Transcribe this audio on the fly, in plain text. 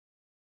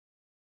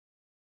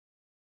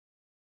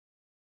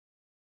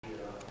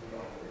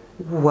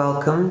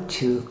Welcome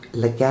to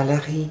La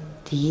Galerie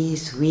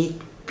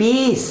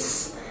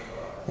s-midis,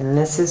 and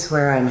this is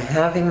where I'm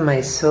having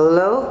my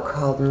solo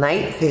called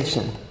Night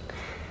Vision.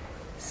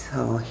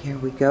 So here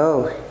we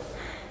go.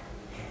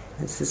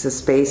 This is a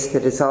space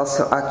that is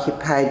also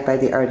occupied by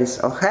the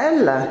artist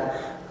Ojella,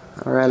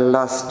 or a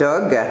lost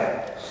dog.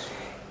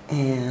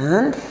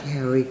 And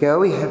here we go.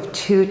 We have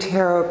two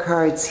tarot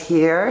cards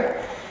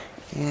here.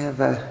 We have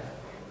a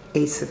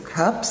Ace of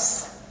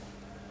Cups.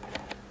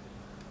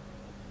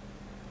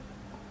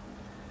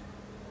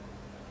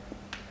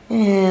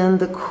 And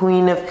the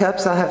Queen of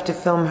Cups. I'll have to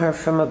film her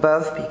from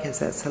above because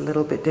that's a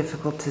little bit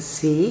difficult to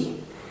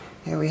see.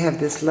 Here we have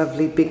this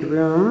lovely big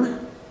room.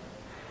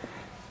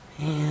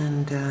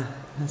 And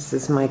this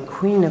is my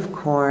Queen of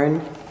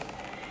Corn.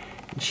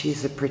 And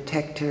she's a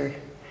protector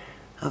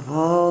of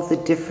all the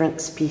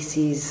different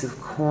species of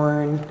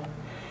corn.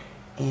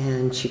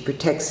 And she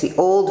protects the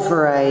old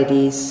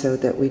varieties so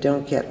that we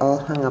don't get all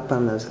hung up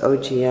on those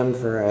OGM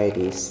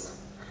varieties.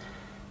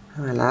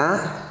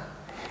 Voila.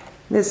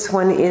 This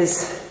one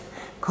is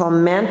called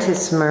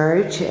Mantis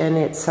Merge, and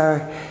it's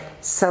our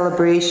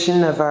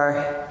celebration of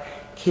our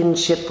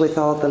kinship with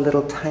all the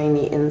little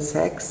tiny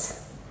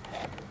insects.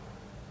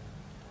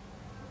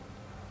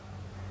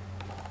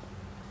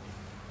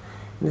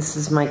 This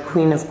is my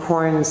Queen of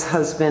Corn's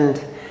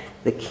husband,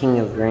 the King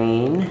of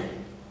Rain.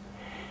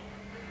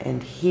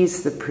 And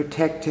he's the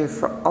protector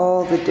for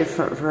all the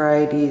different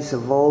varieties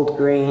of old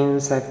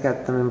grains. I've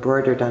got them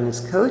embroidered on his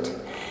coat,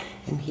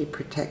 and he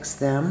protects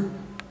them.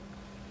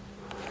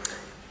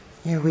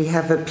 Here we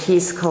have a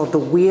piece called The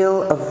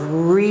Wheel of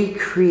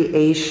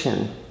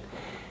Recreation,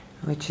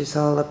 which is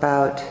all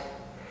about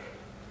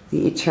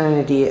the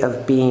eternity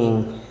of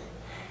being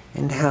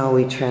and how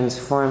we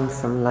transform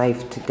from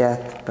life to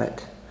death,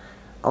 but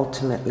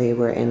ultimately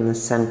we're in the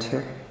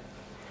center.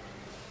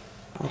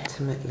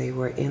 Ultimately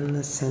we're in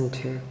the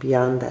center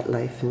beyond that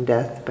life and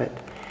death, but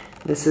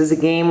this is a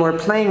game we're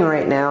playing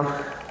right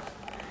now.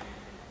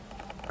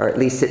 Or at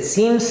least it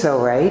seems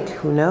so, right?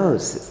 Who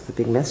knows? It's the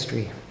big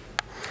mystery.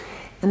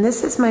 And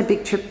this is my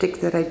big triptych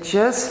that I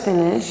just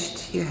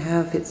finished.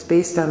 It's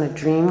based on a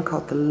dream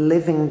called The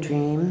Living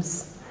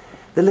Paintings,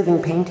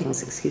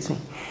 excuse me.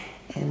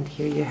 And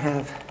here you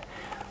have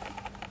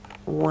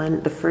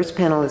the first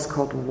panel is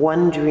called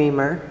One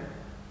Dreamer.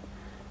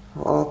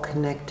 We're all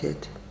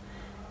connected.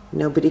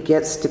 Nobody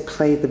gets to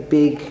play the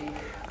big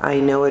I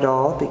know it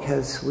all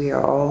because we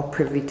are all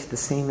privy to the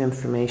same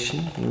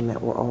information, being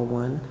that we're all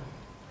one.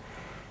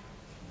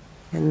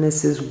 And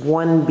this is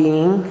One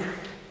Being.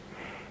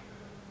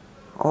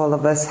 All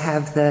of us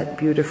have that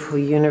beautiful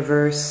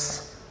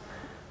universe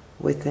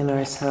within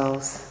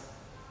ourselves.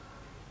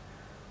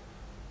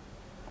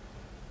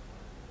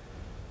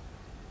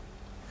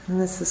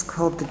 And this is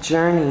called The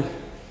Journey.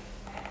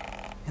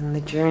 And the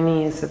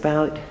journey is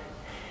about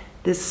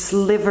this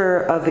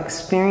sliver of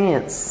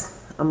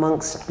experience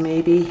amongst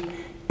maybe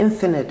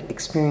infinite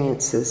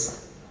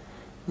experiences.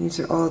 These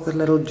are all the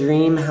little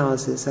dream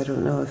houses. I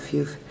don't know if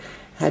you've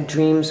had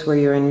dreams where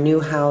you're in new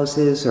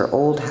houses or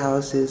old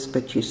houses,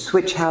 but you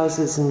switch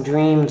houses and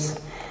dreams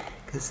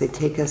because they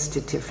take us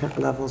to different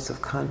levels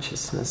of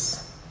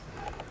consciousness.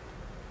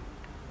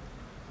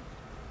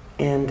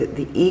 And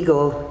the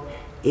eagle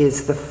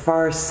is the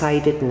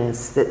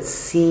far-sightedness that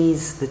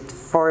sees the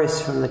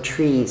forest from the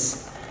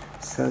trees,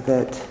 so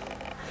that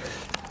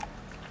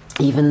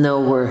even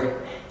though we're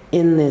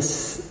in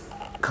this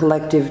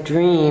collective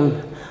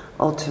dream,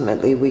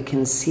 ultimately we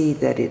can see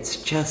that it's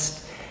just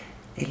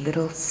a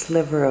little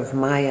sliver of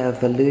Maya,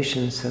 of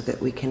illusion, so that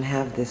we can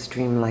have this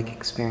dreamlike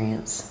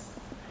experience.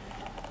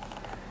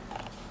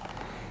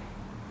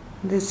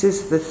 This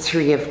is the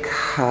Three of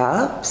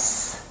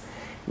Cups.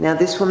 Now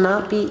this will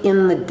not be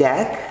in the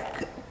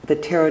deck, the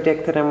tarot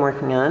deck that I'm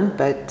working on,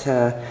 but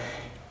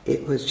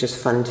it was just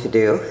fun to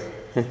do.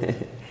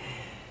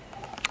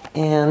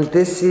 And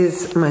this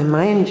is my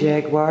Mayan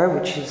Jaguar,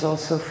 which is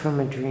also from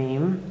a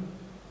dream.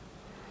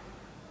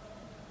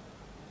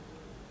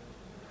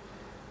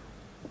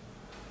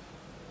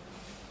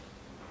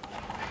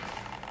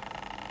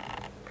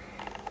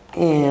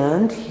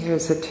 And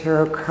here's a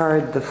tarot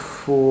card, the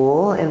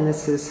Fool, and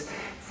this is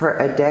for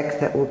a deck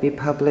that will be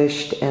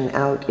published and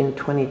out in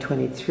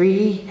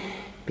 2023,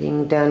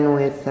 being done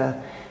with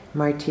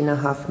Martina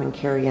Hoffman,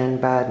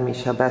 Carrie-Anne Bad,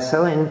 Michel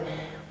Basso, and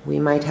we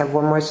might have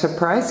one more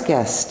surprise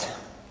guest.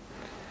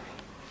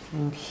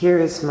 And here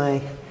is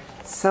my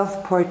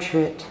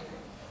self-portrait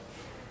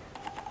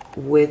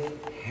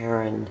with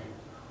Heron.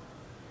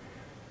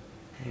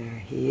 There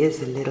he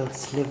is, a little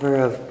sliver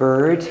of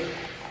bird.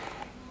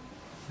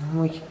 And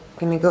we're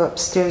going to go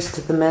upstairs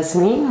to the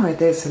mezzanine where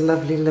there's a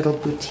lovely little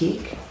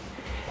boutique.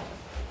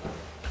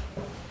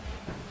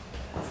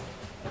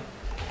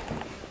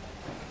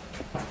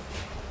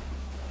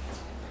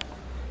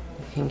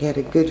 You can get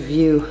a good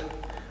view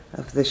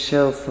of the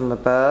show from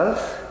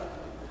above.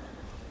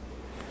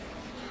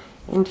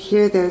 And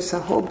here there's a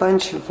whole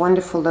bunch of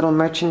wonderful little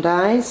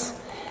merchandise.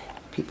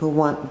 People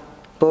want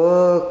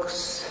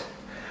books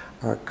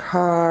or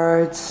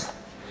cards.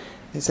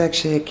 There's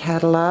actually a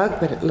catalog,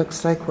 but it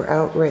looks like we're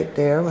out right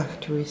there. We'll have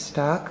to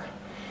restock.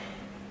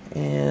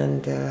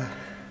 And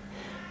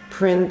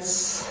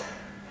prints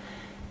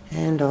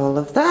and all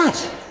of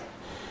that.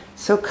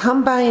 So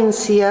come by and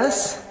see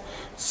us.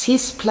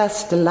 6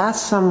 Place de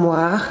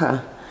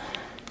l'Assommoir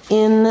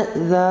in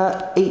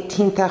the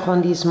 18th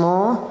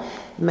arrondissement,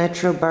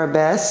 Metro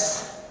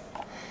Barbès.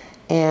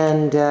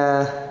 And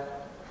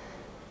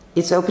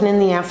it's open in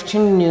the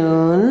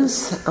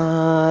afternoons,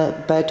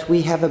 but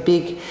we have a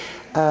big,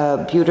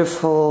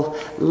 beautiful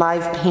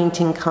live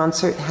painting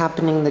concert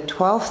happening the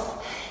 12th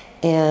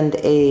and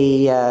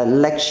a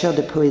lecture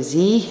de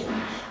poésie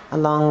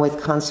along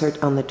with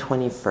concert on the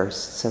 21st.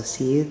 So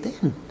see you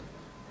then.